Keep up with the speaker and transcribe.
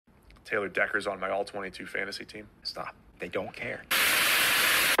Taylor Decker's on my All-22 fantasy team. Stop. They don't care.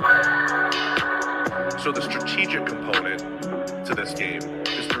 So the strategic component to this game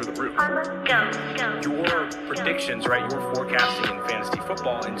is through the roof. Your predictions, right? Your forecasting in fantasy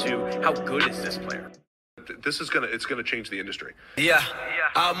football into how good is this player? This is it's gonna change the industry. Yeah,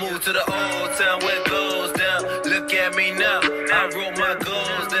 I moved to the old town where it goes down. Look at me now. I wrote my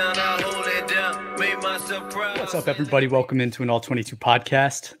goals down. I hold it down. Made myself proud. What's up, everybody? Welcome into an All-22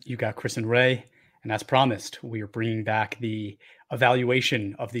 podcast. You got Chris and Ray, and as promised, we are bringing back the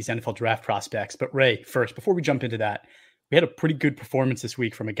evaluation of these NFL draft prospects. But Ray, first, before we jump into that, we had a pretty good performance this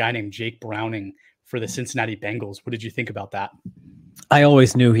week from a guy named Jake Browning for the Cincinnati Bengals. What did you think about that? I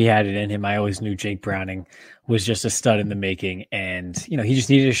always knew he had it in him. I always knew Jake Browning was just a stud in the making, and he just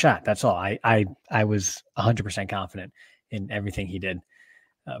needed a shot. That's all. I was 100% confident in everything he did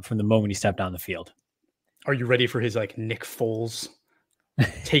from the moment he stepped on the field. Are you ready for his Nick Foles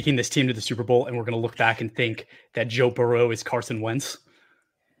taking this team to the Super Bowl, and we're going to look back and think that Joe Burrow is Carson Wentz?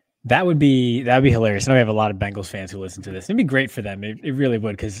 That'd be hilarious. I know we have a lot of Bengals fans who listen to this. It'd be great for them. It really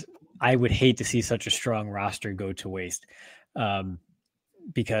would, because I would hate to see such a strong roster go to waste.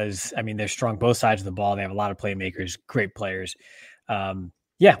 Because they're strong both sides of the ball. They have a lot of playmakers, great players.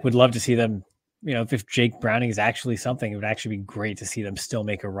 Would love to see them. If Jake Browning is actually something, it would actually be great to see them still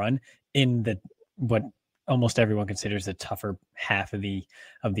make a run in what almost everyone considers the tougher half of the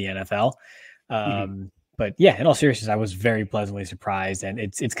NFL. But yeah, in all seriousness, I was very pleasantly surprised, and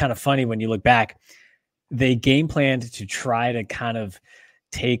it's kind of funny when you look back. They game planned to try to kind of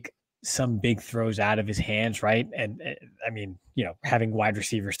take some big throws out of his hands, right? And having wide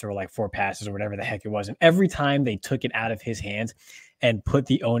receivers throw like 4 passes or whatever the heck it was. And every time they took it out of his hands and put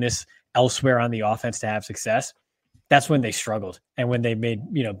the onus elsewhere on the offense to have success, that's when they struggled. And when they made,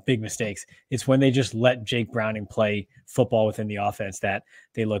 big mistakes, it's when they just let Jake Browning play football within the offense that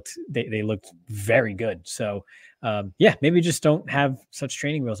they looked very good. So maybe just don't have such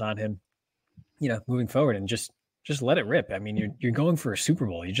training wheels on him, moving forward, and just let it rip. You're going for a Super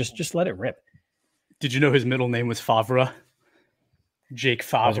Bowl. You just let it rip. Did you know his middle name was Favre? Jake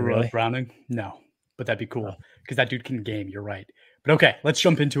Favre really? Browning? No, but that'd be cool because that dude can game. You're right. But okay, let's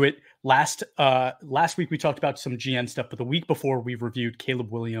jump into it. Last week we talked about some GM stuff, but the week before we reviewed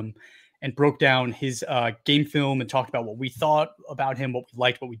Caleb Williams and broke down his game film and talked about what we thought about him, what we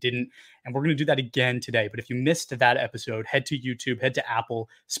liked, what we didn't. And we're going to do that again today. But if you missed that episode, head to YouTube, head to Apple,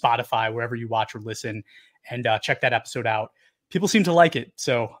 Spotify, wherever you watch or listen, and check that episode out. People seem to like it.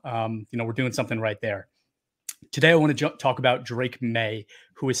 So, we're doing something right there. Today, I want to talk about Drake Maye,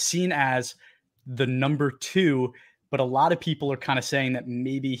 who is seen as the number 2, but a lot of people are kind of saying that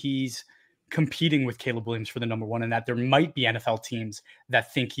maybe he's competing with Caleb Williams for the number 1, and that there might be NFL teams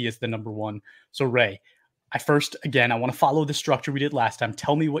that think he is the number 1. So, Ray, I want to follow the structure we did last time.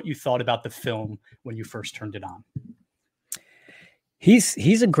 Tell me what you thought about the film when you first turned it on.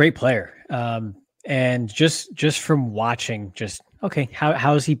 He's a great player. And just from watching,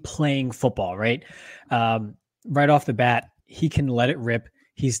 how is he playing football, right? Right off the bat, he can let it rip.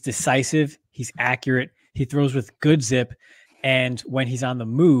 He's decisive. He's accurate. He throws with good zip. And when he's on the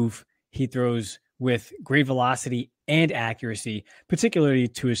move, he throws with great velocity and accuracy, particularly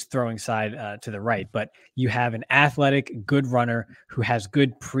to his throwing side to the right. But you have an athletic, good runner who has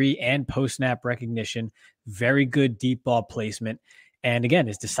good pre and post snap recognition, very good deep ball placement. And again,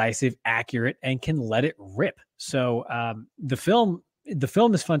 is decisive, accurate, and can let it rip. So the film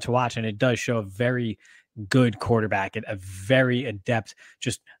is fun to watch, and it does show a very good quarterback and a very adept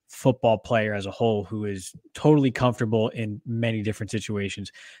just football player as a whole, who is totally comfortable in many different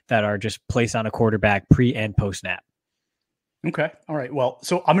situations that are just placed on a quarterback pre and post snap. Okay. All right. Well,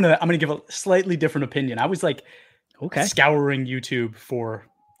 so I'm gonna give a slightly different opinion. I was scouring YouTube for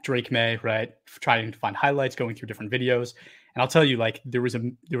Drake Maye, right? Trying to find highlights, going through different videos. And I'll tell you, there was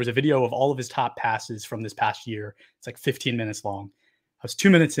a video of all of his top passes from this past year. It's 15 minutes long. I was 2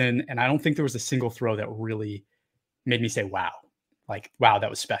 minutes in, and I don't think there was a single throw that really made me say, wow. Wow, that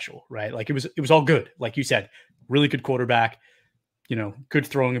was special, right? It was all good. Like you said, really good quarterback, good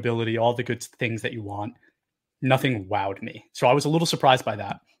throwing ability, all the good things that you want. Nothing wowed me. So I was a little surprised by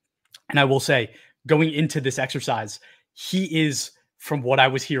that. And I will say, going into this exercise, he is, from what I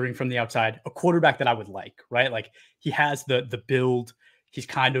was hearing from the outside, a quarterback that I would like, right? He has the build. He's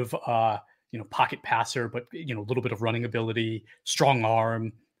kind of, pocket passer, but, a little bit of running ability, strong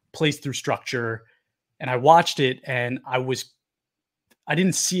arm, plays through structure. And I watched it, and I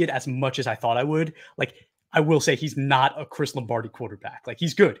didn't see it as much as I thought I would. I will say he's not a Chris Lombardi quarterback.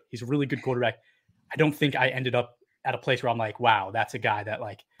 He's good. He's a really good quarterback. I don't think I ended up at a place where I'm like, wow, that's a guy that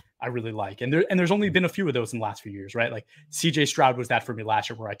I really like. And there's only been a few of those in the last few years, right? Like CJ Stroud was that for me last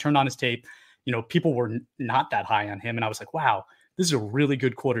year, where I turned on his tape, people were not that high on him. And I was like, wow, this is a really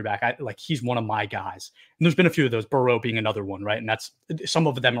good quarterback. He's one of my guys. And there's been a few of those, Burrow being another one, right? And that's, some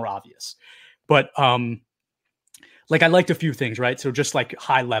of them are obvious, but I liked a few things, right? So just like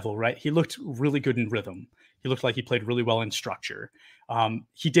high level, right? He looked really good in rhythm. He looked like he played really well in structure.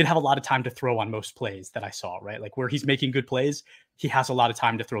 He did have a lot of time to throw on most plays that I saw, right? Like where he's making good plays, he has a lot of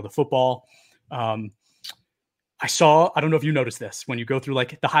time to throw the football. I don't know if you noticed this, when you go through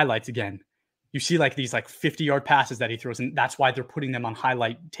like the highlights again, you see like these like 50-yard passes that he throws, and that's why they're putting them on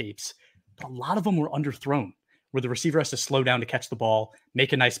highlight tapes. But a lot of them were underthrown, where the receiver has to slow down to catch the ball,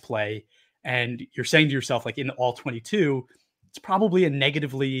 make a nice play. And you're saying to yourself, like in All-22, it's probably a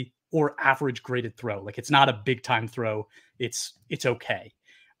negatively or average graded throw. Like it's not a big time throw. It's okay.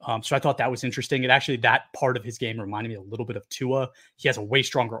 So I thought that was interesting. And actually that part of his game reminded me a little bit of Tua. He has a way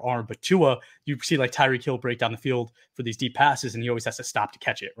stronger arm, but Tua, you see like Tyreek Hill break down the field for these deep passes, and he always has to stop to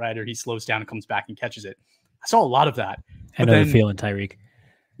catch it, right? Or he slows down and comes back and catches it. I saw a lot of that. I know the feeling, Tyreek.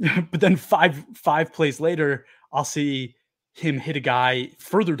 But then five plays later, I'll see him hit a guy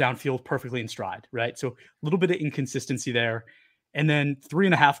further downfield perfectly in stride, right? So a little bit of inconsistency there. And then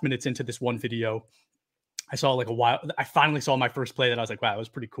 3.5 minutes into this one video, I finally saw my first play that I was like, wow, that was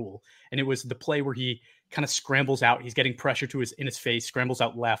pretty cool. And it was the play where he kind of scrambles out. He's getting pressure in his face, scrambles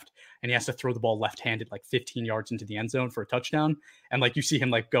out left, and he has to throw the ball left-handed like 15 yards into the end zone for a touchdown. And like you see him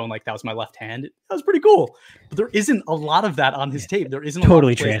like going like, that was my left hand. That was pretty cool. But there isn't a lot of that on his tape. There isn't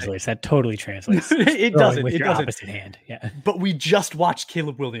totally translates. That totally translates. It doesn't. With it your doesn't. opposite hand. Yeah. But we just watched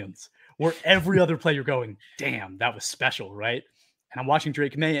Caleb Williams, where every other play you're going, damn, that was special, right? And I'm watching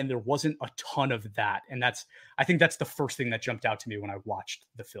Drake Maye, and there wasn't a ton of that. And I think that's the first thing that jumped out to me when I watched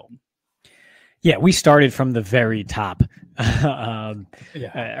the film. Yeah, we started from the very top, or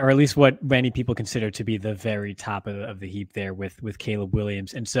at least what many people consider to be the very top of the heap there with Caleb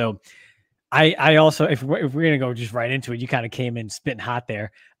Williams. And so I also, if we're going to go just right into it, you kind of came in spitting hot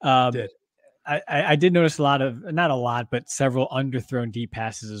there. I did notice not a lot, but several underthrown deep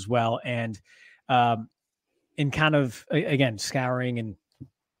passes as well. And in kind of, again, scouring and,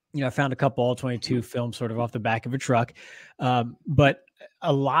 I found a couple All-22 films sort of off the back of a truck. But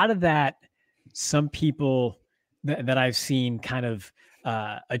a lot of that, some people that I've seen kind of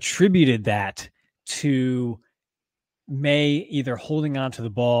attributed that to Maye either holding on to the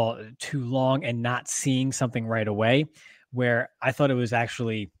ball too long and not seeing something right away, where I thought it was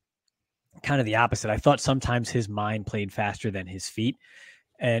actually kind of the opposite. I thought sometimes his mind played faster than his feet.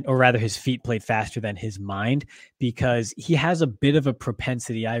 Or rather his feet played faster than his mind, because he has a bit of a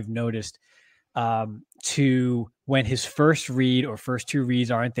propensity, I've noticed, to when his first read or first two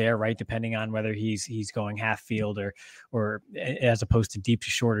reads aren't there, right? Depending on whether he's going half field or as opposed to deep to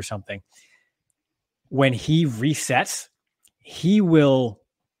short or something. When he resets, he will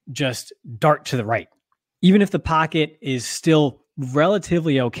just dart to the right. Even if the pocket is still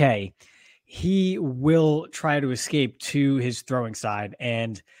relatively okay, he will try to escape to his throwing side.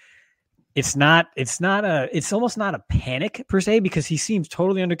 And it's almost not a panic per se, because he seems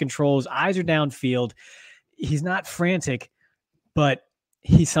totally under control. His eyes are downfield. He's not frantic, but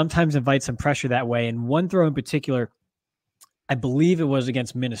he sometimes invites some pressure that way. And one throw in particular, I believe it was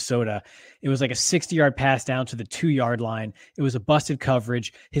against Minnesota. It was like a 60-yard pass down to the 2-yard line. It was a busted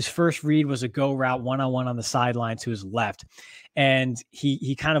coverage. His first read was a go route one-on-one on the sideline to his left. And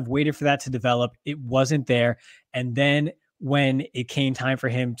he kind of waited for that to develop. It wasn't there. And then when it came time for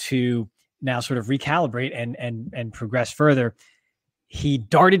him to now sort of recalibrate and progress further, he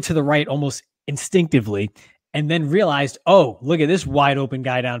darted to the right almost instinctively, and then realized, oh, look at this wide open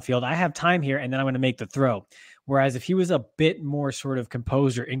guy downfield. I have time here, and then I'm going to make the throw. Whereas if he was a bit more sort of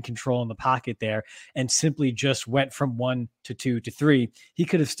composed or in control in the pocket there and simply just went from 1 to 2 to 3, he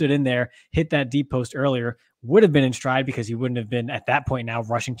could have stood in there, hit that deep post earlier, would have been in stride because he wouldn't have been at that point now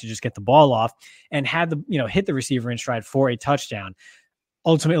rushing to just get the ball off, and had hit the receiver in stride for a touchdown.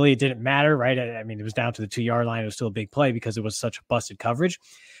 Ultimately, it didn't matter, right? I mean, it was down to the 2-yard line. It was still a big play because it was such busted coverage.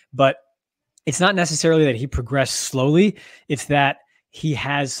 But it's not necessarily that he progressed slowly. It's that he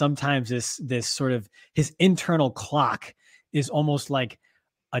has sometimes this sort of, his internal clock is almost like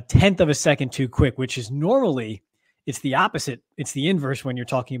a tenth of a second too quick, which is normally, it's the opposite. It's the inverse when you're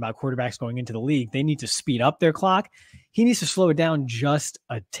talking about quarterbacks going into the league. They need to speed up their clock. He needs to slow it down just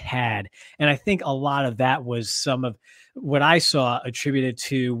a tad. And I think a lot of that was some of what I saw attributed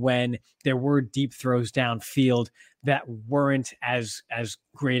to when there were deep throws downfield that weren't as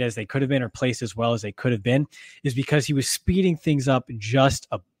great as they could have been or placed as well as they could have been, is because he was speeding things up just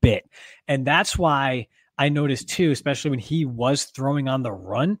a bit. And that's why I noticed too, especially when he was throwing on the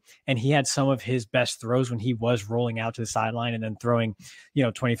run, and he had some of his best throws when he was rolling out to the sideline and then throwing,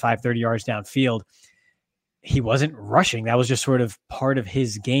 25, 30 yards downfield. He wasn't rushing. That was just sort of part of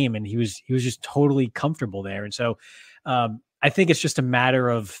his game. And he was just totally comfortable there. And so I think it's just a matter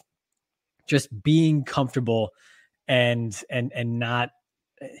of just being comfortable and not,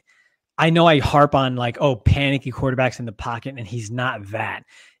 I know I harp on like, oh, panicky quarterbacks in the pocket, and he's not that.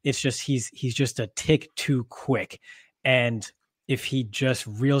 It's just, he's just a tick too quick. And if he just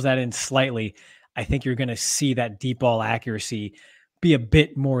reels that in slightly, I think you're going to see that deep ball accuracy be a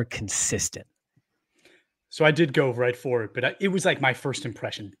bit more consistent. So I did go right for it, but it was like my first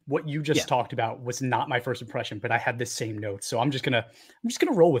impression. What you just talked about was not my first impression, but I had the same notes. So I'm just gonna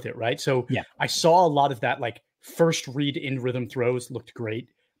roll with it, right? So I saw a lot of that like first read in rhythm throws looked great,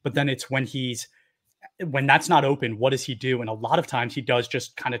 but then it's when that's not open, what does he do? And a lot of times he does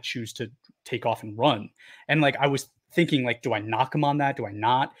just kind of choose to take off and run. And like I was thinking, like, do I knock him on that? Do I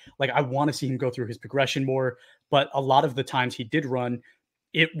not? Like, I want to see him go through his progression more, but a lot of the times he did run,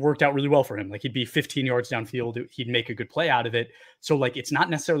 it worked out really well for him. Like he'd be 15 yards downfield. He'd make a good play out of it. So like, it's not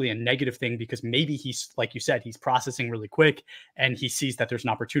necessarily a negative thing because maybe he's, like you said, he's processing really quick and he sees that there's an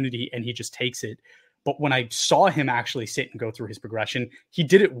opportunity and he just takes it. But when I saw him actually sit and go through his progression, he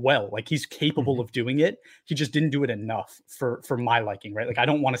did it well. Like he's capable of doing it. He just didn't do it enough for my liking, right? Like I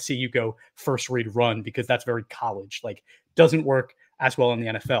don't want to see you go first read run because that's very college, like doesn't work as well in the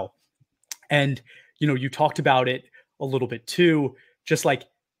NFL. And, you talked about it a little bit too. Just like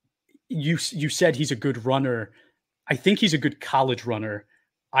you said, he's a good runner. I think he's a good college runner.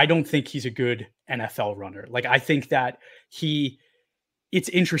 I don't think he's a good NFL runner. Like, I think that it's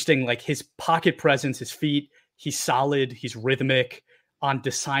interesting, like his pocket presence, his feet, he's solid, he's rhythmic on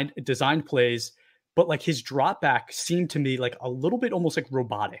designed plays, but like his drop back seemed to me like a little bit almost like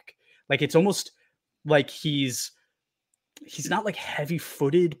robotic. Like it's almost like he's not like heavy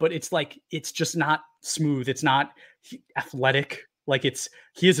footed, but it's like, it's just not smooth. It's not athletic. Like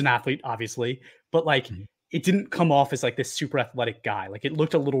he is an athlete, obviously, but like it didn't come off as like this super athletic guy. Like it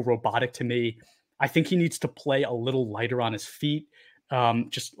looked a little robotic to me. I think he needs to play a little lighter on his feet,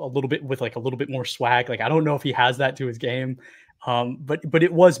 just a little bit with like a little bit more swag. Like I don't know if he has that to his game, but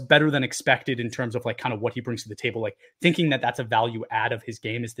it was better than expected in terms of like kind of what he brings to the table. Like thinking that that's a value add of his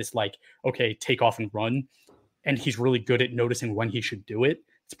game is this like, okay, take off and run, and he's really good at noticing when he should do it.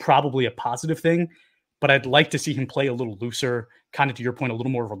 It's probably a positive thing. But I'd like to see him play a little looser, kind of to your point, a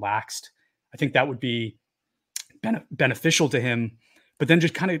little more relaxed. I think that would be beneficial to him. But then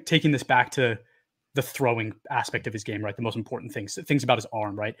just kind of taking this back to the throwing aspect of his game, right? The most important things about his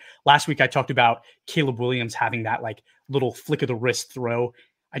arm, right? Last week I talked about Caleb Williams having that like little flick of the wrist throw.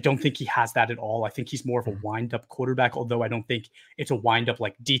 I don't think he has that at all. I think he's more of a wind-up quarterback, although I don't think it's a wind-up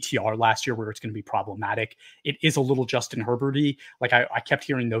like DTR last year where it's going to be problematic. It is a little Justin Herbert-y. Like I kept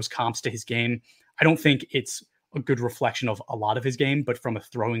hearing those comps to his game. I don't think it's a good reflection of a lot of his game, but from a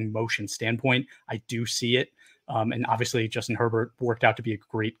throwing motion standpoint, I do see it. And obviously Justin Herbert worked out to be a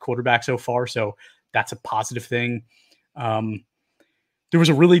great quarterback so far. So that's a positive thing. There was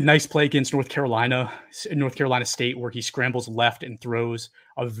a really nice play against North Carolina State, where he scrambles left and throws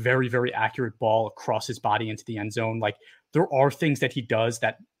a very, very accurate ball across his body into the end zone. Like there are things that he does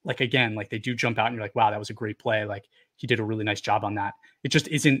that, like, again, like they do jump out and you're like, wow, that was a great play. Like he did a really nice job on that. It just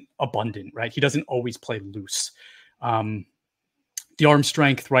isn't abundant, right? He doesn't always play loose. The arm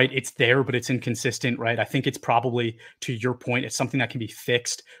strength, right? It's there, but it's inconsistent, right? I think it's probably, to your point, it's something that can be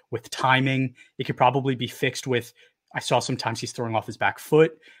fixed with timing. It could probably be fixed with, I saw sometimes he's throwing off his back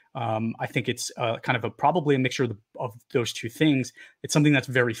foot. I think it's kind of probably a mixture of those two things. It's something that's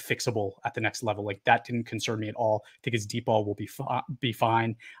very fixable at the next level. Like that didn't concern me at all. I think his deep ball will be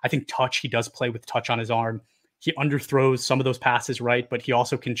fine. I think touch, he does play with touch on his arm. He underthrows some of those passes, right? But he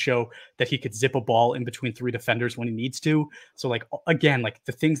also can show that he could zip a ball in between three defenders when he needs to. So like, again, like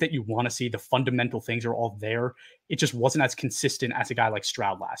the things that you want to see, the fundamental things are all there. It just wasn't as consistent as a guy like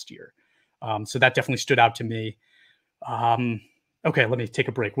Stroud last year. So that definitely stood out to me. Okay, let me take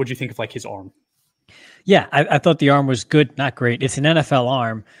a break. What do you think of like his arm? Yeah, I thought the arm was good, not great. It's an NFL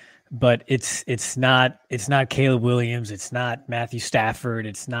arm, but it's not Caleb Williams. It's not Matthew Stafford.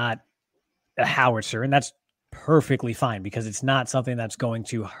 It's not a howitzer, and that's perfectly fine because it's not something that's going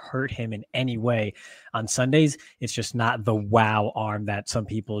to hurt him in any way on Sundays. It's just not the wow arm that some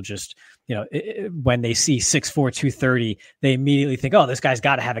people just, when they see 6'4", 230, they immediately think, oh, this guy's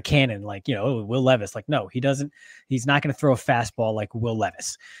got to have a cannon, like, Will Levis. Like, no, he doesn't. He's not going to throw a fastball like Will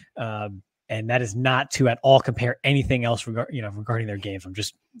Levis. And that is not to at all compare anything else regarding their games. I'm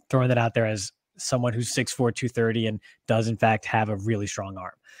just throwing that out there as someone who's 6'4", 230 and does in fact have a really strong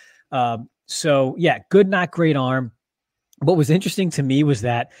arm. So yeah, good, not great arm. What was interesting to me was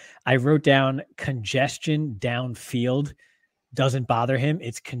that I wrote down congestion downfield doesn't bother him.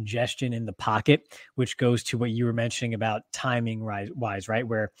 It's congestion in the pocket, which goes to what you were mentioning about timing wise, right?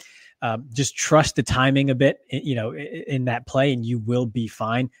 Where just trust the timing a bit, in that play, and you will be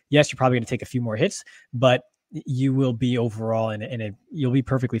fine. Yes, you're probably going to take a few more hits, but you will be overall you'll be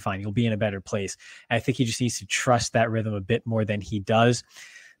perfectly fine. You'll be in a better place. And I think he just needs to trust that rhythm a bit more than he does.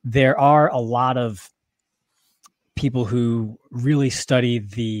 There are a lot of people who really study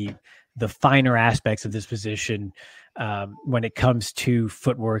the finer aspects of this position when it comes to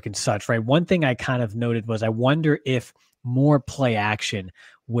footwork and such, right? One thing I kind of noted was I wonder if more play action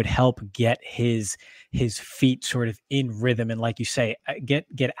would help get his feet sort of in rhythm. And like you say, get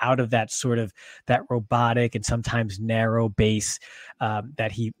out of that sort of that robotic and sometimes narrow base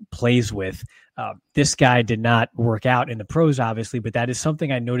that he plays with. This guy did not work out in the pros, obviously, but that is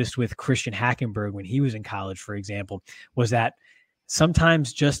something I noticed with Christian Hackenberg when he was in college, for example, was that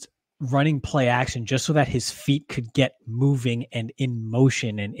sometimes just running play action just so that his feet could get moving and in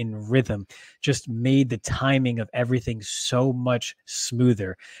motion and in rhythm just made the timing of everything so much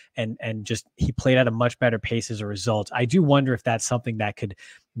smoother, and just he played at a much better pace as a result. I do wonder if that's something that could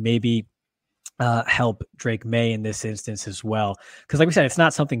maybe help Drake Maye in this instance as well. Because like we said, it's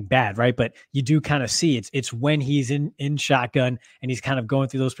not something bad, right? But you do kind of see it's when he's in shotgun and he's kind of going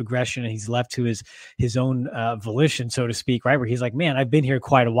through those progression and he's left to his own volition, so to speak, right? Where he's like, man, I've been here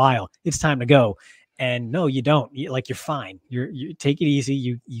quite a while. It's time to go. And no, you don't. You're fine. You take it easy.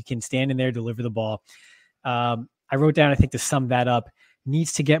 You can stand in there, deliver the ball. I wrote down, I think to sum that up,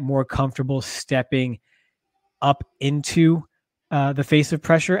 needs to get more comfortable stepping up into the face of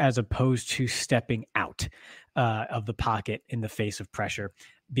pressure as opposed to stepping out of the pocket in the face of pressure,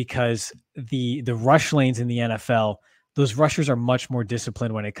 because the rush lanes in the NFL, those rushers are much more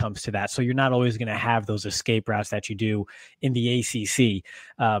disciplined when it comes to that. So you're not always going to have those escape routes that you do in the ACC,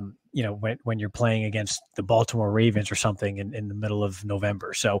 when you're playing against the Baltimore Ravens or something in the middle of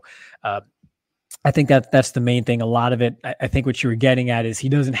November. So I think that's the main thing. A lot of it, I think what you were getting at is he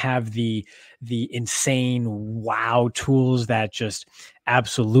doesn't have the insane wow tools that just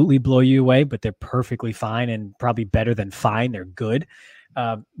absolutely blow you away, but they're perfectly fine and probably better than fine. They're good.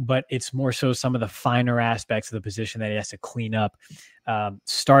 But it's more so some of the finer aspects of the position that he has to clean up,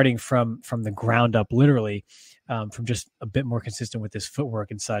 starting from the ground up, literally, from just a bit more consistent with his footwork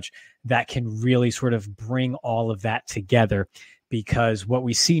and such, that can really sort of bring all of that together. Because what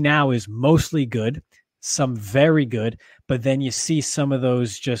we see now is mostly good, some very good, but then you see some of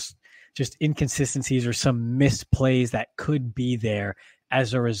those just inconsistencies or some missed plays that could be there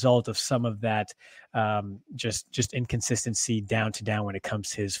as a result of some of that just inconsistency down when it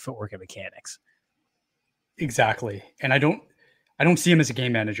comes to his footwork and mechanics. Exactly. And I don't see him as a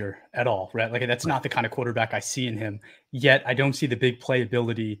game manager at all, right? Like that's not the kind of quarterback I see in him. Yet I don't see the big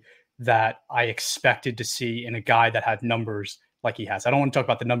playability that I expected to see in a guy that had numbers like he has. I don't want to talk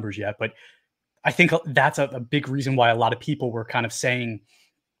about the numbers yet, but I think that's a big reason why a lot of people were kind of saying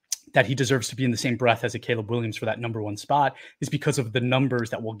that he deserves to be in the same breath as a Caleb Williams for that number one spot, is because of the numbers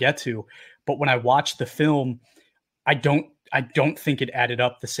that we'll get to. But when I watched the film, I don't think it added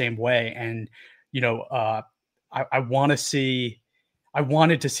up the same way. And, I wanted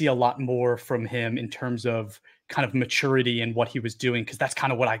to see a lot more from him in terms of kind of maturity and what he was doing. Cause that's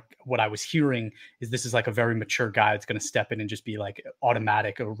kind of what I was hearing is this is like a very mature guy that's going to step in and just be like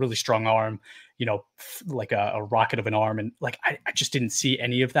automatic, a really strong arm, like a rocket of an arm. And like, I just didn't see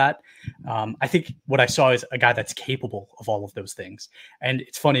any of that. I think what I saw is a guy that's capable of all of those things. And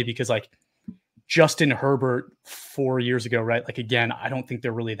it's funny because like Justin Herbert 4 years ago, right? Like, again, I don't think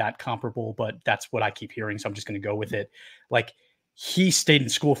they're really that comparable, but that's what I keep hearing. So I'm just going to go with it. Like, he stayed in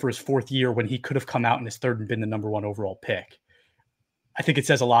school for his fourth year when he could have come out in his third and been the number one overall pick. I think it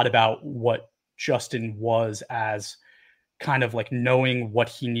says a lot about what Justin was as kind of like knowing what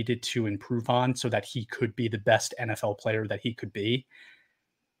he needed to improve on so that he could be the best NFL player that he could be.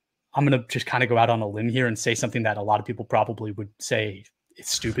 I'm going to just kind of go out on a limb here and say something that a lot of people probably would say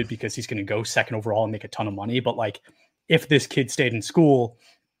it's stupid because he's going to go second overall and make a ton of money. But like, if this kid stayed in school,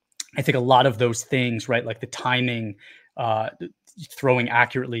 I think a lot of those things, right? Like the timing, throwing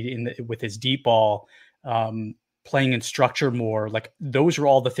accurately with his deep ball, playing in structure more, like those are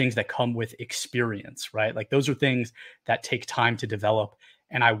all the things that come with experience, right? Like those are things that take time to develop.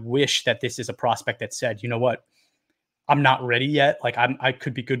 And I wish that this is a prospect that said, you know what, I'm not ready yet. Like I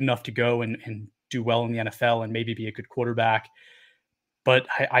could be good enough to go and do well in the NFL and maybe be a good quarterback, But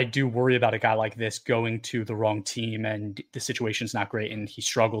I do worry about a guy like this going to the wrong team and the situation's not great and he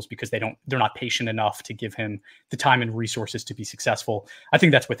struggles because they're not patient enough to give him the time and resources to be successful. I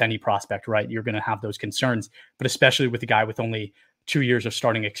think that's with any prospect, right? You're going to have those concerns, but especially with a guy with only 2 years of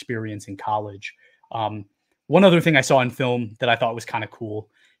starting experience in college. One other thing I saw in film that I thought was kind of cool,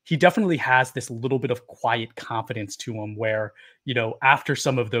 he definitely has this little bit of quiet confidence to him where, after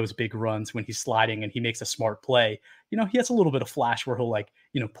some of those big runs when he's sliding and he makes a smart play, he has a little bit of flash where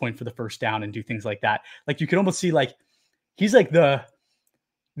he'll point for the first down and do things like that. Like you can almost see he's like the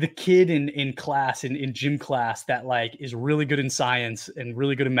kid in class, in gym class that is really good in science and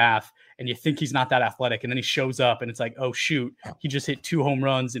really good in math. And you think he's not that athletic. And then he shows up and it's like, oh shoot, he just hit 2 home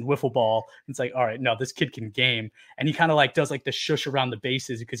runs in wiffle ball. It's like, all right, no, this kid can game. And he kind of does the shush around the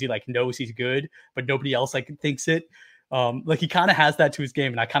bases because he knows he's good, but nobody else thinks it. He kind of has that to his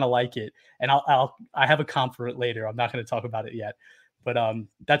game and I kind of like it. And I have a comp for it later. I'm not going to talk about it yet, but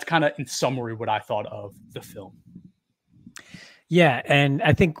that's kind of in summary what I thought of the film. Yeah, and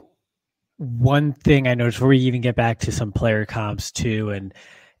I think one thing I noticed before we even get back to some player comps too,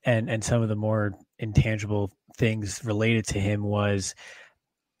 and some of the more intangible things related to him was,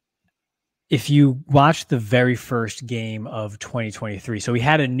 if you watch the very first game of 2023, so we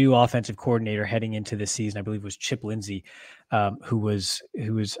had a new offensive coordinator heading into this season. I believe it was Chip Lindsey, who was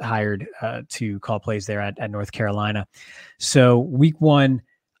hired to call plays there at North Carolina. So week 1,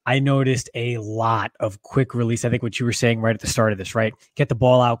 I noticed a lot of quick release. I think what you were saying right at the start of this, right? Get the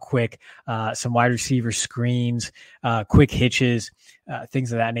ball out quick, some wide receiver screens, quick hitches,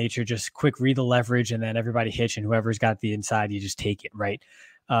 things of that nature. Just quick read the leverage and then everybody hitch, and whoever's got the inside, you just take it, right?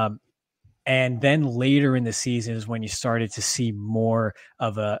 And then later in the season is when you started to see more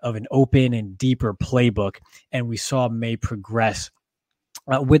of an open and deeper playbook, and we saw Maye progress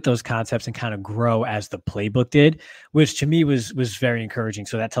with those concepts and kind of grow as the playbook did, which to me was very encouraging.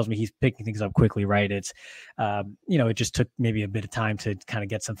 So that tells me he's picking things up quickly, right? It's, it just took maybe a bit of time to kind of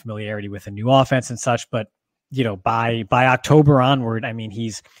get some familiarity with a new offense and such, but by October onward, I mean,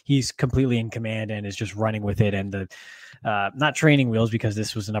 he's completely in command and is just running with it. And the not training wheels, because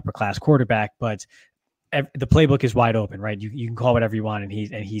this was an upper class quarterback, but the playbook is wide open, right? You can call whatever you want, and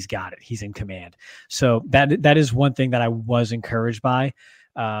he's got it. He's in command. So that is one thing that I was encouraged by.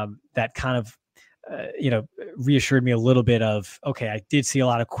 That kind of reassured me a little bit of, okay, I did see a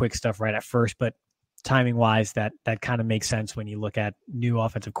lot of quick stuff right at first, but timing wise, that kind of makes sense when you look at new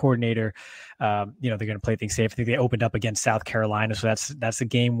offensive coordinator. They're going to play things safe. I think they opened up against South Carolina, so that's a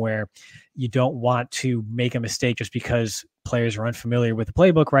game where you don't want to make a mistake just because players are unfamiliar with the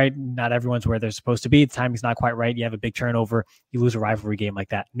playbook, right? Not everyone's where they're supposed to be. The timing's not quite right. You have a big turnover. You lose a rivalry game like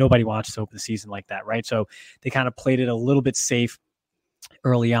that. Nobody wants to open the season like that, right? So they kind of played it a little bit safe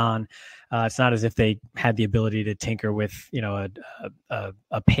early on. It's not as if they had the ability to tinker with,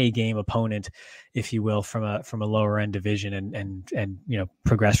 a pay game opponent, if you will, from a lower end division and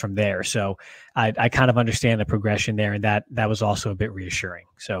progress from there. So I kind of understand the progression there, and that was also a bit reassuring.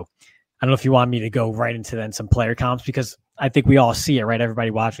 So I don't know if you want me to go right into then some player comps, because I think we all see it, right? Everybody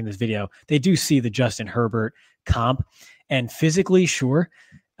watching this video, they do see the Justin Herbert comp, and physically, sure,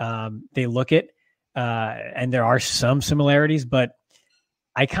 they look it, and there are some similarities, but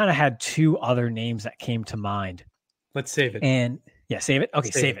I kind of had 2 other names that came to mind. Let's save it. And yeah, save it. Okay,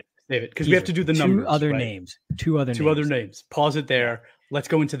 save it. Save it, because we have to do the numbers. 2 other right? names. 2 other names. Pause it there. Let's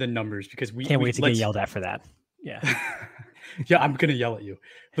go into the numbers, because we can't wait to get yelled at for that. Yeah. Yeah, I'm going to yell at you.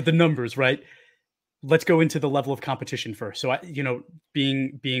 But the numbers, right? Let's go into the level of competition first. So,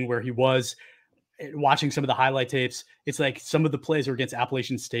 being where he was, watching some of the highlight tapes, it's like some of the plays are against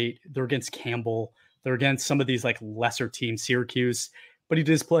Appalachian State. They're against Campbell. They're against some of these lesser teams, Syracuse. But he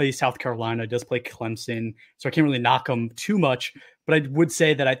does play South Carolina, does play Clemson. So I can't really knock him too much. But I would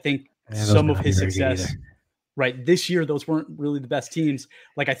say that I think some of his success, right, this year, those weren't really the best teams.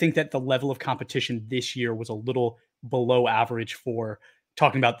 I think that the level of competition this year was a little below average for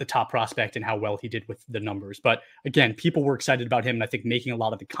talking about the top prospect and how well he did with the numbers. But again, people were excited about him. And I think making a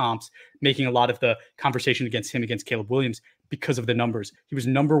lot of the comps, making a lot of the conversation against Caleb Williams, because of the numbers. He was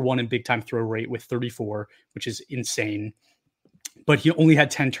number 1 in big time throw rate with 34, which is insane. But he only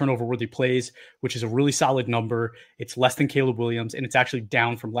had 10 turnover-worthy plays, which is a really solid number. It's less than Caleb Williams, and it's actually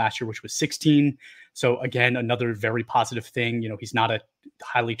down from last year, which was 16. So again, another very positive thing. He's not a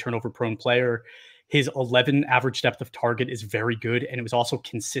highly turnover-prone player. His 11 average depth of target is very good, and it was also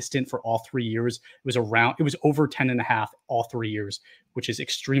consistent for all 3 years. It was over 10.5 all 3 years, which is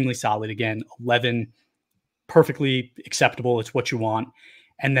extremely solid. Again, 11, perfectly acceptable. It's what you want.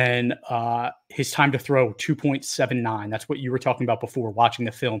 And then his time to throw, 2.79. That's what you were talking about before watching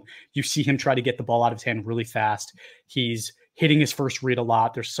the film. You see him try to get the ball out of his hand really fast. He's hitting his first read a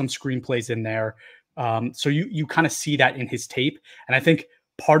lot. There's some screenplays in there. So you kind of see that in his tape. And I think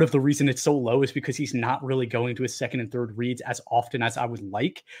part of the reason it's so low is because he's not really going to his second and third reads as often as I would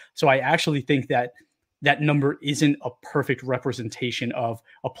like. So I actually think that that number isn't a perfect representation of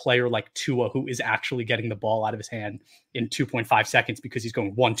a player like Tua, who is actually getting the ball out of his hand in 2.5 seconds because he's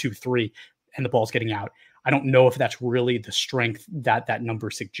going 1, 2, 3, and the ball's getting out. I don't know if that's really the strength that that number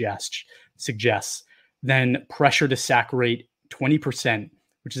suggests. Then pressure to sack rate 20%,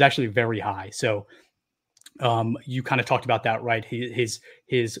 which is actually very high. So you kind of talked about that, right? His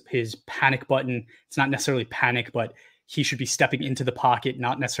panic button. It's not necessarily panic, but he should be stepping into the pocket,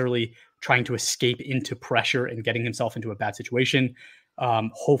 not necessarily trying to escape into pressure and getting himself into a bad situation.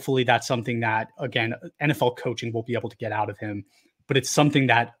 Hopefully that's something that, again, NFL coaching will be able to get out of him, but it's something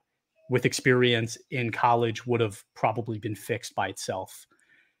that with experience in college would have probably been fixed by itself.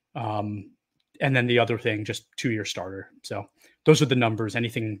 And then the other thing, just 2-year starter. So those are the numbers.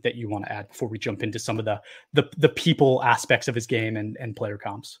 Anything that you want to add before we jump into some of the people aspects of his game and player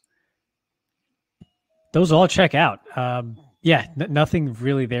comps? Those all check out. Nothing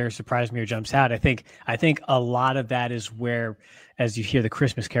really there surprised me or jumps out. I think a lot of that is where, as you hear the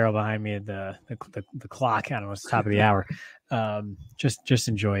Christmas carol behind me, the clock, I don't know, it's the top of the hour. Just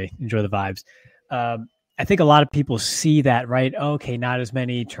enjoy the vibes. I think a lot of people see that, right? Okay, not as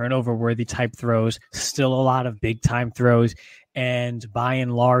many turnover worthy type throws, still a lot of big time throws. And by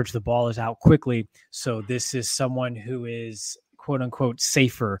and large, the ball is out quickly. So this is someone who is quote unquote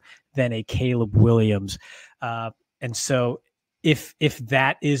safer than a Caleb Williams. And so if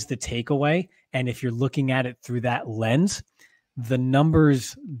that is the takeaway, and if you're looking at it through that lens, the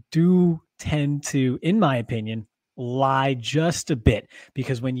numbers do tend to, in my opinion, lie just a bit,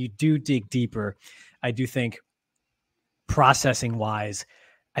 because when you do dig deeper, I do think processing wise,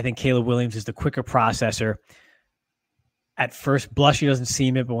 I think Caleb Williams is the quicker processor. At first blush, he doesn't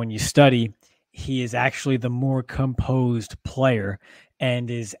seem it, but when you study, he is actually the more composed player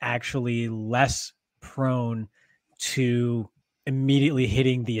and is actually less prone to immediately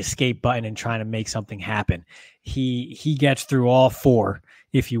hitting the escape button and trying to make something happen. He gets through all four,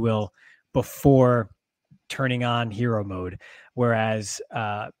 if you will, before turning on hero mode. Whereas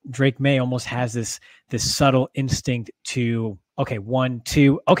Drake Maye almost has this subtle instinct to, okay, 1,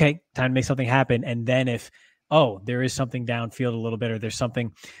 2, okay, time to make something happen. And then if, there is something downfield a little bit, or there's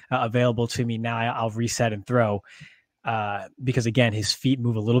something available to me now, I'll reset and throw. Because again, his feet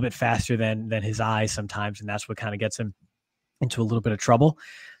move a little bit faster than his eyes sometimes, and that's what kind of gets him into a little bit of trouble.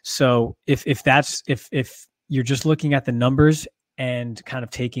 So if you're just looking at the numbers and kind of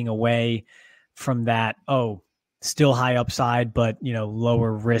taking away from that, still high upside, but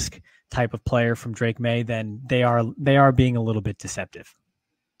lower risk type of player from Drake Maye, then they are being a little bit deceptive.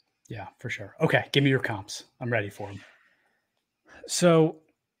 Yeah, for sure. Okay, give me your comps. I'm ready for them. So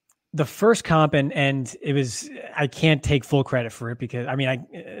the first comp, and it was, I can't take full credit for it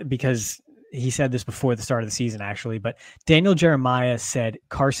because he said this before the start of the season, actually, but Daniel Jeremiah said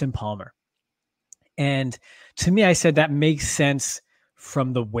Carson Palmer. And to me, I said that makes sense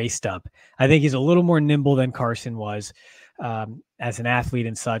from the waist up. I think he's a little more nimble than Carson was as an athlete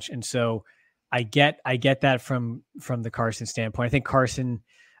and such. And so I get that from the Carson standpoint. I think Carson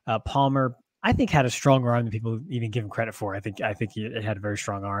Palmer, I think, had a stronger arm than people even give him credit for. I think he had a very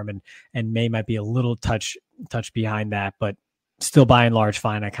strong arm, and May might be a little touch behind that, but still by and large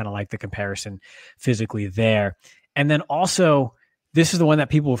fine. I kind of like the comparison physically there. And then also, this is the one that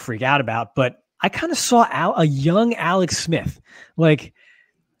people will freak out about, but I kind of saw a young Alex Smith, like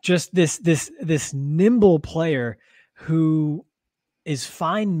just this nimble player who is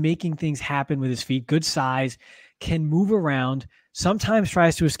fine making things happen with his feet, good size, can move around, sometimes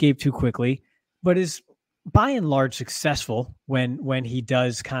tries to escape too quickly, but is by and large successful when he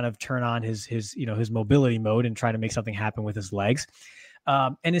does kind of turn on his mobility mode and try to make something happen with his legs,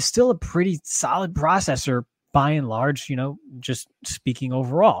 and is still a pretty solid processor by and large, just speaking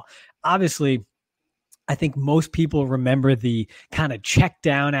overall. Obviously, I think most people remember the kind of check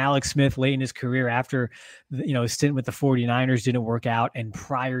down Alex Smith late in his career after, his stint with the 49ers didn't work out, and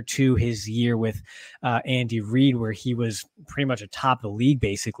prior to his year with Andy Reid, where he was pretty much atop the league,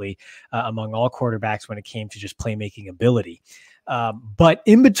 basically, among all quarterbacks when it came to just playmaking ability. But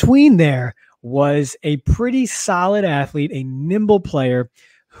in between there was a pretty solid athlete, a nimble player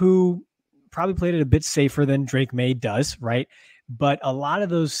who probably played it a bit safer than Drake Maye does, right? But a lot of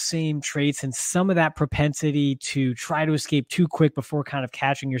those same traits and some of that propensity to try to escape too quick before kind of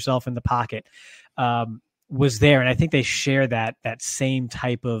catching yourself in the pocket was there. And I think they share that same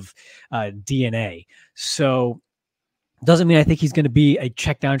type of DNA. So Doesn't mean I think he's going to be a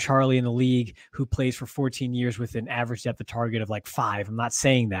check down Charlie in the league who plays for 14 years with an average depth of target of like 5. I'm not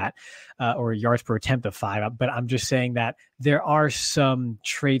saying that, or yards per attempt of 5, but I'm just saying that there are some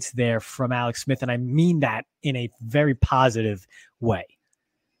traits there from Alex Smith, and I mean that in a very positive way.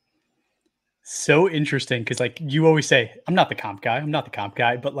 So interesting, because like you always say, I'm not the comp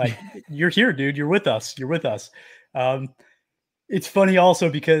guy, but like you're here, dude. You're with us. It's funny also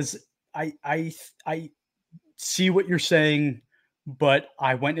because I see what you're saying, but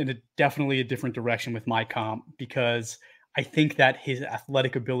I went in definitely a different direction with my comp because I think that his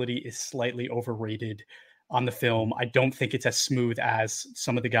athletic ability is slightly overrated on the film. I don't think it's as smooth as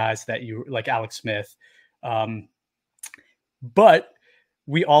some of the guys that you like, Alex Smith. But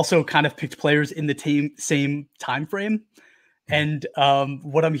we also kind of picked players in the same time frame. And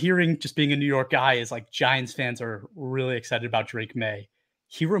what I'm hearing, just being a New York guy, is like Giants fans are really excited about Drake Maye.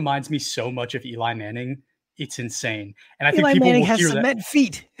 He reminds me so much of Eli Manning. It's insane. And I think people Manning will has hear cement that.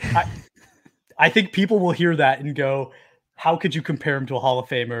 Feet. I think people will hear that and go, how could you compare him to a Hall of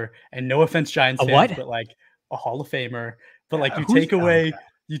Famer? And no offense, Giants fans, but like a Hall of Famer. But like you take away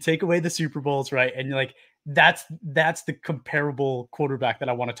the Super Bowls, right? And you're like, that's the comparable quarterback that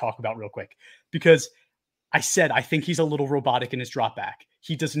I want to talk about real quick. Because I think he's a little robotic in his drop back.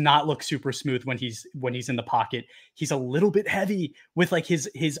 He does not look super smooth when he's in the pocket. He's a little bit heavy with like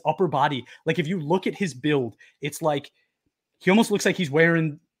his upper body. Like if you look at his build, it's like he almost looks like he's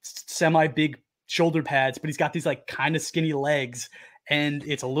wearing semi big shoulder pads, but he's got these like kind of skinny legs, and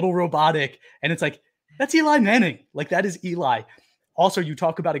it's a little robotic. And it's like, that's Eli Manning. Like that is Eli. Also, you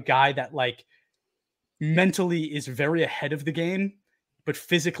talk about a guy that like mentally is very ahead of the game, but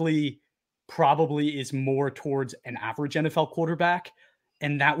physically probably is more towards an average NFL quarterback.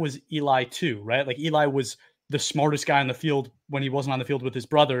 And that was Eli too, right? Like Eli was the smartest guy on the field when he wasn't on the field with his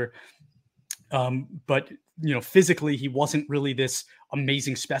brother. But physically he wasn't really this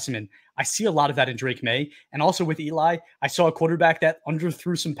amazing specimen. I see a lot of that in Drake Maye. And also with Eli, I saw a quarterback that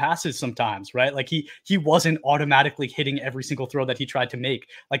underthrew some passes sometimes, right? Like he wasn't automatically hitting every single throw that he tried to make.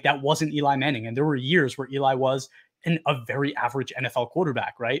 Like that wasn't Eli Manning. And there were years where Eli was a very average NFL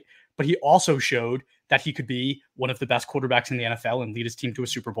quarterback, right? But he also showed that he could be one of the best quarterbacks in the NFL and lead his team to a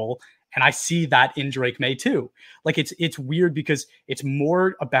Super Bowl. And I see that in Drake Maye too. Like it's weird because it's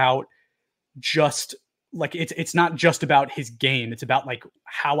more about just like, it's not just about his game. It's about like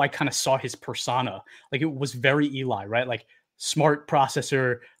how I kind of saw his persona. Like it was very Eli, right? Like smart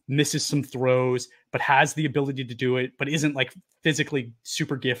processor, misses some throws, but has the ability to do it, but isn't like physically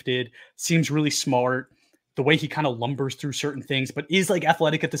super gifted, seems really smart. The way he kind of lumbers through certain things, but is like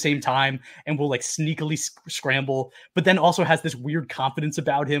athletic at the same time and will like sneakily scramble, but then also has this weird confidence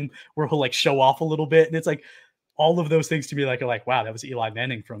about him where he'll like show off a little bit. And it's like all of those things to me like are like, wow, that was Eli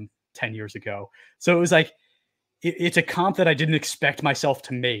Manning from 10 years ago. So it was like, it's a comp that I didn't expect myself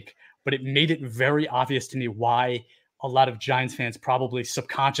to make, but it made it very obvious to me why a lot of Giants fans probably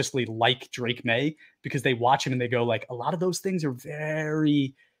subconsciously like Drake Maye, because they watch him and they go like, a lot of those things are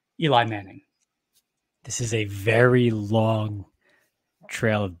very Eli Manning. This is a very long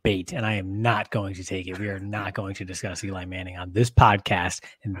trail of bait, and I am not going to take it. We are not going to discuss Eli Manning on this podcast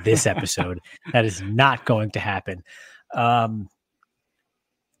in this episode. That is not going to happen. But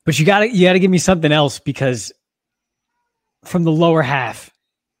you gotta give me something else, because from the lower half,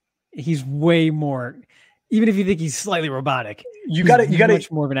 he's way more. Even if you think he's slightly robotic, you got much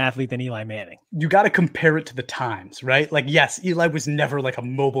more of an athlete than Eli Manning. You got to compare it to the times, right? Like, yes, Eli was never like a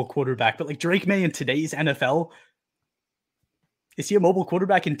mobile quarterback, but like Drake Maye in today's NFL, is he a mobile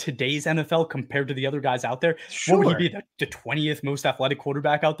quarterback in today's NFL compared to the other guys out there? Sure. What would he be, the 20th most athletic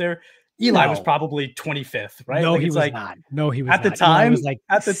quarterback out there? Eli was probably 25th, right? No, like, he was like, not. No, he was at not. the time. Eli was like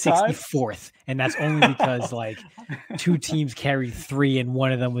at the 64th, and that's only because like two teams carried 3, and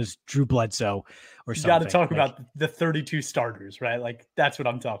one of them was Drew Bledsoe or something. You got to talk about the 32 starters, right? Like that's what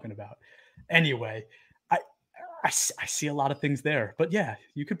I'm talking about. Anyway, I see a lot of things there, but yeah,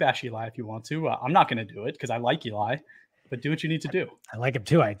 you could bash Eli if you want to. I'm not going to do it because I like Eli. But do what you need to do. I like him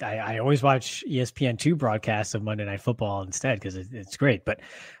too. I always watch ESPN2 broadcasts of Monday Night Football instead because it's great. But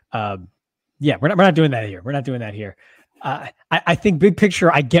yeah, we're not doing that here. We're not doing that here. I think big picture,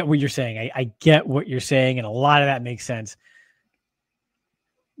 I get what you're saying. I get what you're saying, and a lot of that makes sense.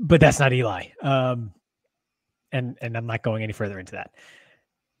 But that's not Eli. And I'm not going any further into that.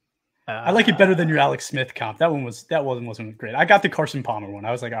 I like it better than your Alex Smith comp. That wasn't great. I got the Carson Palmer one.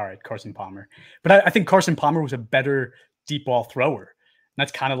 I was like, all right, Carson Palmer. But I think Carson Palmer was a better deep ball thrower. And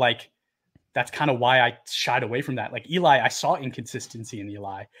that's kind of why I shied away from that. Like Eli, I saw inconsistency in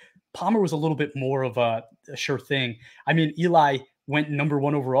Eli. Palmer was a little bit more of a sure thing. I mean, Eli went number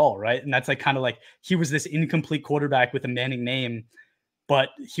 1 overall, right? And that's like kind of like he was this incomplete quarterback with a Manning name, but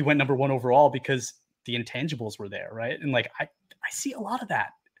he went number 1 overall because the intangibles were there, right? And like I see a lot of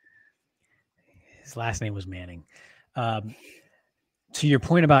that. His last name was Manning. To your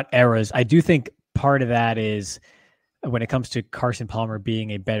point about eras, I do think part of that is when it comes to Carson Palmer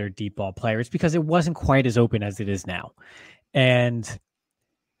being a better deep ball player, it's because it wasn't quite as open as it is now. And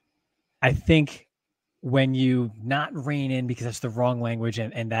I think when you not rein in, because that's the wrong language,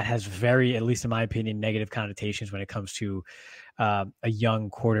 and that has very, at least in my opinion, negative connotations when it comes to a young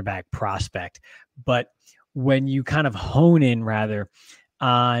quarterback prospect. But when you kind of hone in rather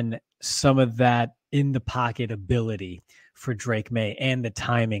on some of that in the pocket ability for Drake Maye and the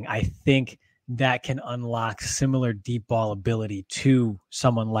timing, I think that can unlock similar deep ball ability to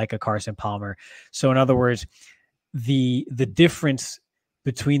someone like a Carson Palmer. So in other words, the difference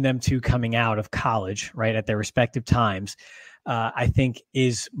between them two coming out of college, right, at their respective times, I think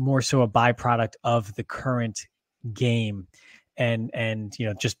is more so a byproduct of the current game and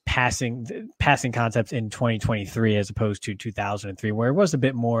just passing concepts in 2023 as opposed to 2003, where it was a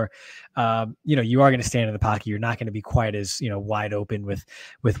bit more, you are going to stand in the pocket. You're not going to be quite as, wide open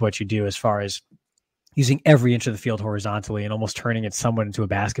with what you do as far as using every inch of the field horizontally and almost turning it somewhat into a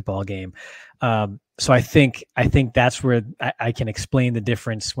basketball game. So I think that's where I can explain the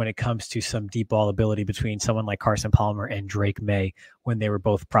difference when it comes to some deep ball ability between someone like Carson Palmer and Drake Maye when they were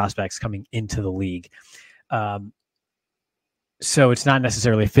both prospects coming into the league. So it's not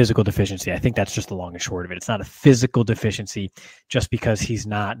necessarily a physical deficiency. I think that's just the long and short of it. It's not a physical deficiency just because he's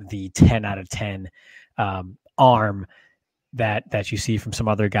not the 10 out of 10 arm that you see from some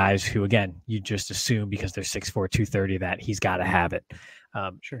other guys who, again, you just assume because they're 6'4", 230 that he's got to have it.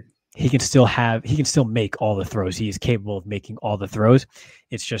 Sure. He can still make all the throws. He is capable of making all the throws.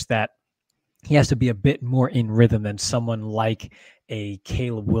 It's just that he has to be a bit more in rhythm than someone like a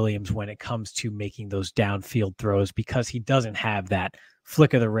Caleb Williams when it comes to making those downfield throws, because he doesn't have that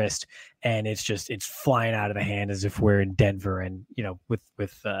flick of the wrist and it's flying out of the hand as if we're in Denver and,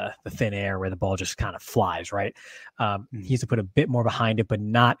 with the thin air where the ball just kind of flies, right? He has to put a bit more behind it, but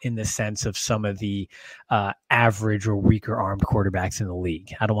not in the sense of some of the average or weaker armed quarterbacks in the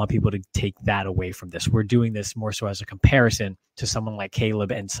league. I don't want people to take that away from this. We're doing this more so as a comparison to someone like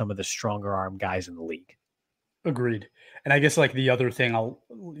Caleb and some of the stronger armed guys in the league. Agreed. And I guess like the other thing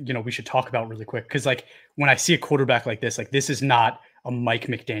we should talk about really quick, because like when I see a quarterback like this is not a Mike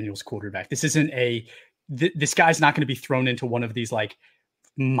McDaniels quarterback. This isn't this guy's not going to be thrown into one of these like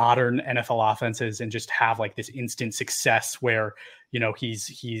modern NFL offenses and just have like this instant success where,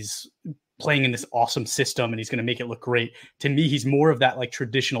 he's playing in this awesome system and he's going to make it look great. To me, he's more of that like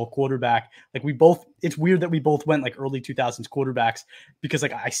traditional quarterback. Like it's weird that we both went like early 2000s quarterbacks, because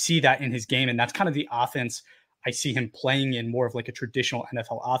like I see that in his game, and that's kind of the offense I see him playing in, more of like a traditional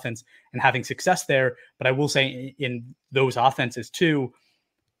NFL offense and having success there. But I will say in those offenses too,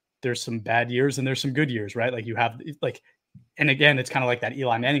 there's some bad years and there's some good years, right? Like you have like, and again, it's kind of like that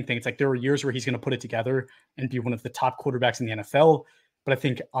Eli Manning thing. It's like there are years where he's going to put it together and be one of the top quarterbacks in the NFL. But I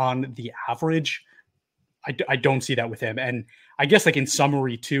think on the average, I don't see that with him. And I guess like in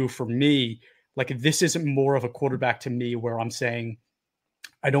summary too, for me, like this isn't more of a quarterback to me where I'm saying,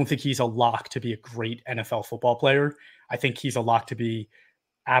 I don't think he's a lock to be a great NFL football player. I think he's a lock to be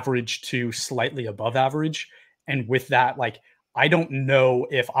average to slightly above average. And with that, like, I don't know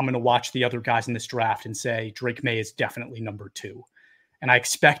if I'm going to watch the other guys in this draft and say Drake Maye is definitely number 2. And I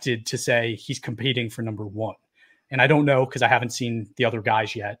expected to say he's competing for number 1. And I don't know, because I haven't seen the other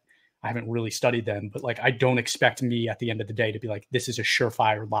guys yet. I haven't really studied them, but like, I don't expect me at the end of the day to be like, this is a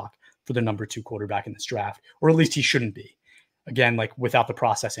surefire lock for the number 2 quarterback in this draft, or at least he shouldn't be. Again, like without the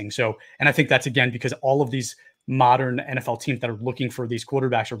processing. So, and I think that's again, because all of these modern NFL teams that are looking for these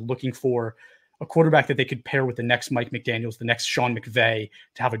quarterbacks are looking for a quarterback that they could pair with the next Mike McDaniels, the next Sean McVay,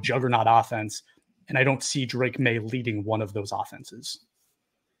 to have a juggernaut offense. And I don't see Drake Maye leading one of those offenses.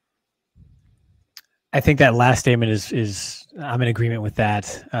 I think that last statement is I'm in agreement with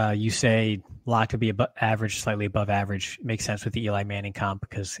that. You say lock to be average, slightly above average. It makes sense with the Eli Manning comp,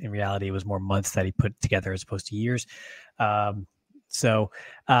 because in reality it was more months that he put together as opposed to years. So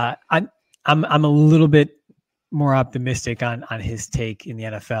I'm a little bit more optimistic on his take in the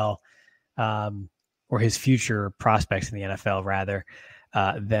NFL, or his future prospects in the NFL rather,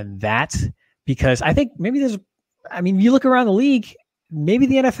 than that, because I think maybe you look around the league, maybe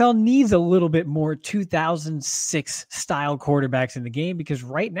the NFL needs a little bit more 2006 style quarterbacks in the game, because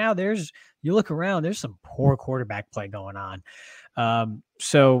right now you look around, there's some poor quarterback play going on.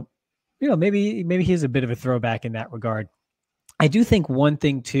 So, maybe he's a bit of a throwback in that regard. I do think one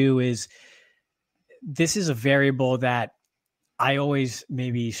thing too is this is a variable that I always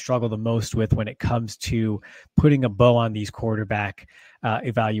maybe struggle the most with when it comes to putting a bow on these quarterback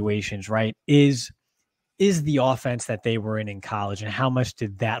evaluations, right? Is the offense that they were in college, and how much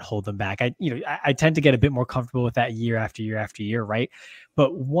did that hold them back? I tend to get a bit more comfortable with that year after year after year, right?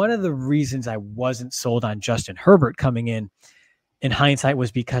 But one of the reasons I wasn't sold on Justin Herbert coming in hindsight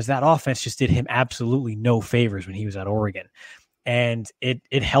was because that offense just did him absolutely no favors when he was at Oregon, and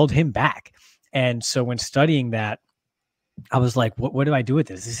it held him back. And so when studying that, I was like, what do I do with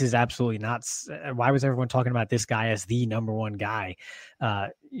this? This is absolutely not. Why was everyone talking about this guy as the number one guy?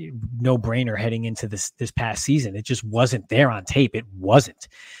 No brainer heading into this past season. It just wasn't there on tape. It wasn't.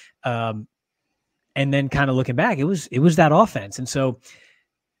 And then kind of looking back, it was that offense. And so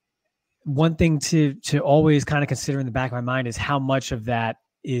one thing to always kind of consider in the back of my mind is how much of that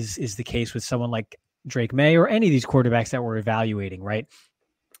is the case with someone like Drake Maye or any of these quarterbacks that we're evaluating, right?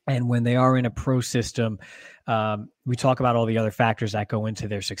 And when they are in a pro system, we talk about all the other factors that go into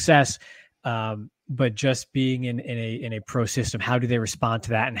their success. But just being in a pro system, how do they respond to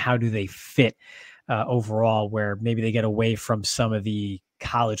that, and how do they fit overall? Where maybe they get away from some of the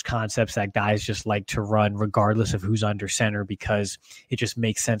college concepts that guys just like to run, regardless of who's under center, because it just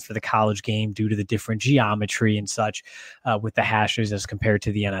makes sense for the college game due to the different geometry and such with the hashes as compared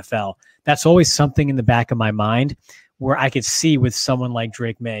to the NFL. That's always something in the back of my mind, where I could see with someone like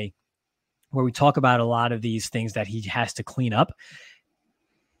Drake Maye, where we talk about a lot of these things that he has to clean up,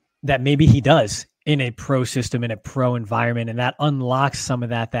 that maybe he does in a pro system, in a pro environment, and that unlocks some of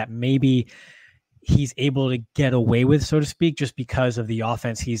that maybe he's able to get away with, so to speak, just because of the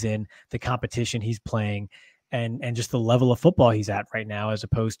offense he's in, the competition he's playing, and just the level of football he's at right now, as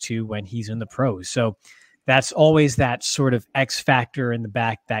opposed to when he's in the pros. So that's always that sort of X factor in the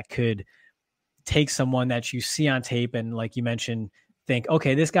back that could take someone that you see on tape and, like you mentioned, think,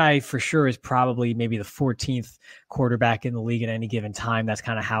 okay, this guy for sure is probably maybe the 14th quarterback in the league at any given time. That's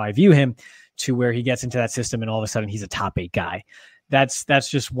kind of how I view him, to where he gets into that system and all of a sudden he's a top 8 guy. That's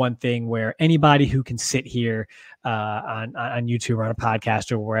just one thing where anybody who can sit here on YouTube or on a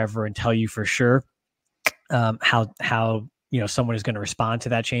podcast or wherever and tell you for sure how someone is going to respond to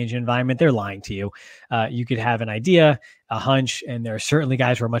that change in environment, they're lying to you. You could have an idea, a hunch, and there are certainly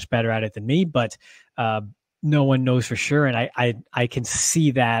guys who are much better at it than me, but no one knows for sure. And I can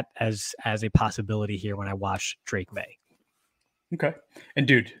see that as a possibility here when I watch Drake Maye. Okay. And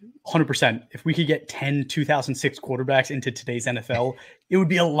dude, 100%, if we could get 10 2006 quarterbacks into today's NFL, it would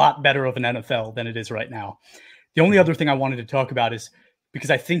be a lot better of an NFL than it is right now. The only other thing I wanted to talk about is,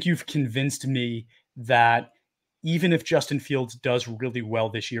 because I think you've convinced me that even if Justin Fields does really well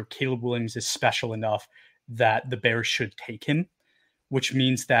this year, Caleb Williams is special enough that the Bears should take him, which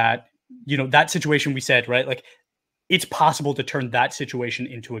means that, that situation we said, right? Like, it's possible to turn that situation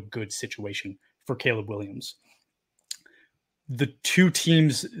into a good situation for Caleb Williams. The two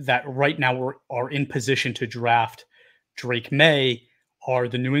teams that right now are in position to draft Drake Maye are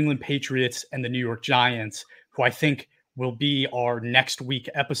the New England Patriots and the New York Giants, who I think will be our next week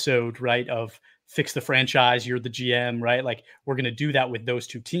episode, right? Of Fix the Franchise, You're the GM, right? Like, we're going to do that with those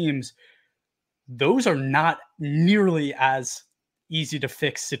two teams. Those are not nearly as easy to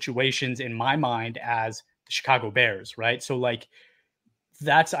fix situations in my mind as the Chicago Bears, right? So like,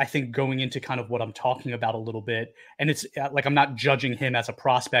 that's, I think, going into kind of what I'm talking about a little bit. And it's like, I'm not judging him as a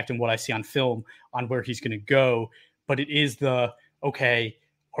prospect and what I see on film on where he's going to go, but it is okay,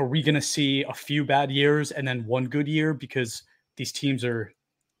 are we going to see a few bad years and then one good year, because these teams are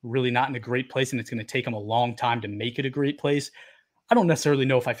really not in a great place and it's going to take them a long time to make it a great place? I don't necessarily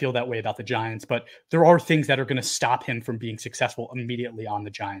know if I feel that way about the Giants, but there are things that are going to stop him from being successful immediately on the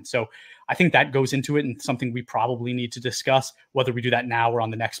Giants. So I think that goes into it, and something we probably need to discuss, whether we do that now or on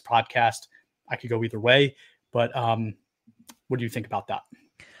the next podcast. I could go either way, but what do you think about that?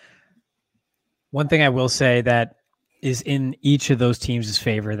 One thing I will say that is in each of those teams'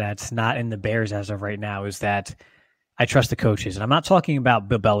 favor that's not in the Bears as of right now is that I trust the coaches. And I'm not talking about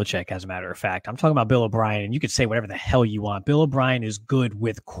Bill Belichick, as a matter of fact. I'm talking about Bill O'Brien, and you could say whatever the hell you want. Bill O'Brien is good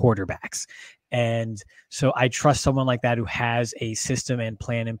with quarterbacks. And so I trust someone like that who has a system and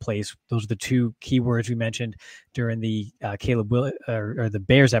plan in place. Those are the two key words we mentioned during the or the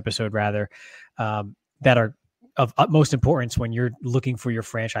Bears episode, rather, that are of utmost importance when you're looking for your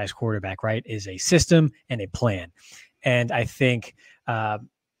franchise quarterback, right? Is a system and a plan. And I think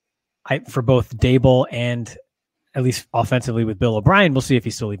for both Dable and at least offensively with Bill O'Brien, we'll see if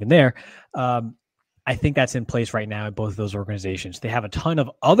he's still even there. I think that's in place right now in both of those organizations. They have a ton of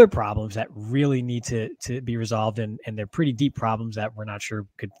other problems that really need to be resolved, and they're pretty deep problems that we're not sure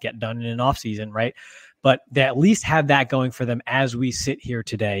could get done in an offseason, right? But they at least have that going for them as we sit here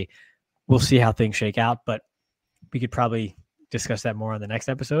today. We'll see how things shake out, but we could probably discuss that more on the next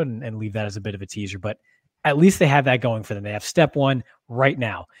episode and leave that as a bit of a teaser. But at least they have that going for them. They have step one right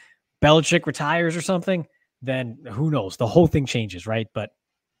now. Belichick retires or something, then who knows? The whole thing changes, right? But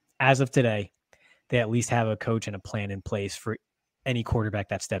as of today, they at least have a coach and a plan in place for any quarterback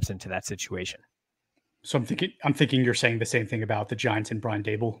that steps into that situation. So I'm thinking you're saying the same thing about the Giants and Brian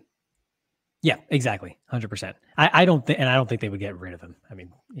Dable. Yeah, exactly. 100%. I don't think they would get rid of him. I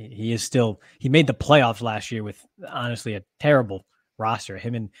mean, he made the playoffs last year with honestly a terrible roster.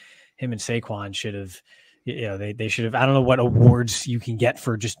 Him and Saquon should have, they should have, I don't know what awards you can get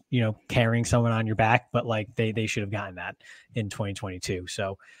for just, carrying someone on your back, but like they should have gotten that in 2022.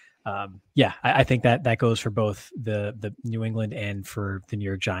 So I think that goes for both the New England and for the New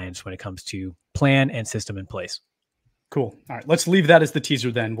York Giants when it comes to plan and system in place. Cool. All right. Let's leave that as the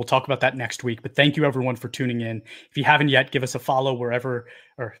teaser then. We'll talk about that next week. But thank you everyone for tuning in. If you haven't yet, give us a follow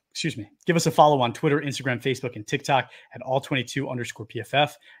give us a follow on Twitter, Instagram, Facebook, and TikTok at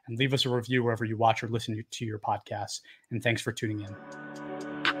All-22_PFF, and leave us a review wherever you watch or listen to your podcasts. And thanks for tuning in.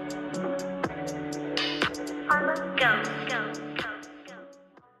 Go.